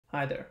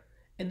Hi there.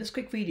 In this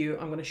quick video,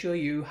 I'm going to show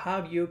you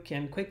how you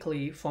can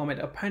quickly format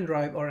a pen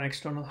drive or an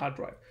external hard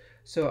drive.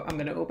 So I'm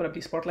going to open up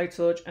the Spotlight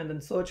search and then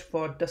search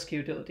for disk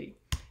utility.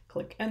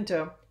 Click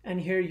enter,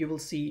 and here you will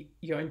see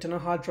your internal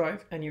hard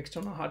drive and your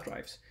external hard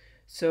drives.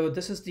 So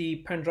this is the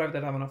pen drive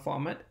that I want to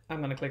format. I'm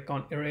going to click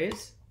on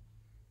erase.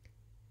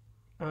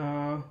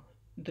 The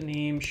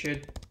name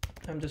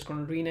I'm just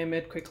going to rename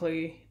it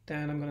quickly.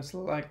 Then I'm going to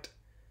select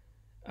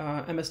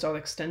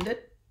ms.extended.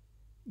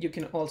 You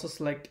can also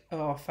select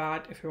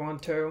FAT if you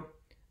want to.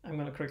 I'm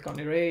going to click on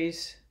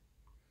erase.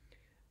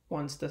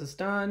 Once this is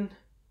done,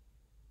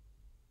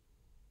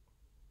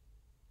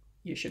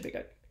 you should be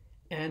good.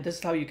 And this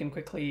is how you can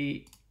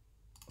quickly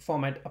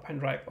format a pen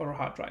drive or a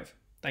hard drive.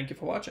 Thank you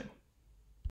for watching.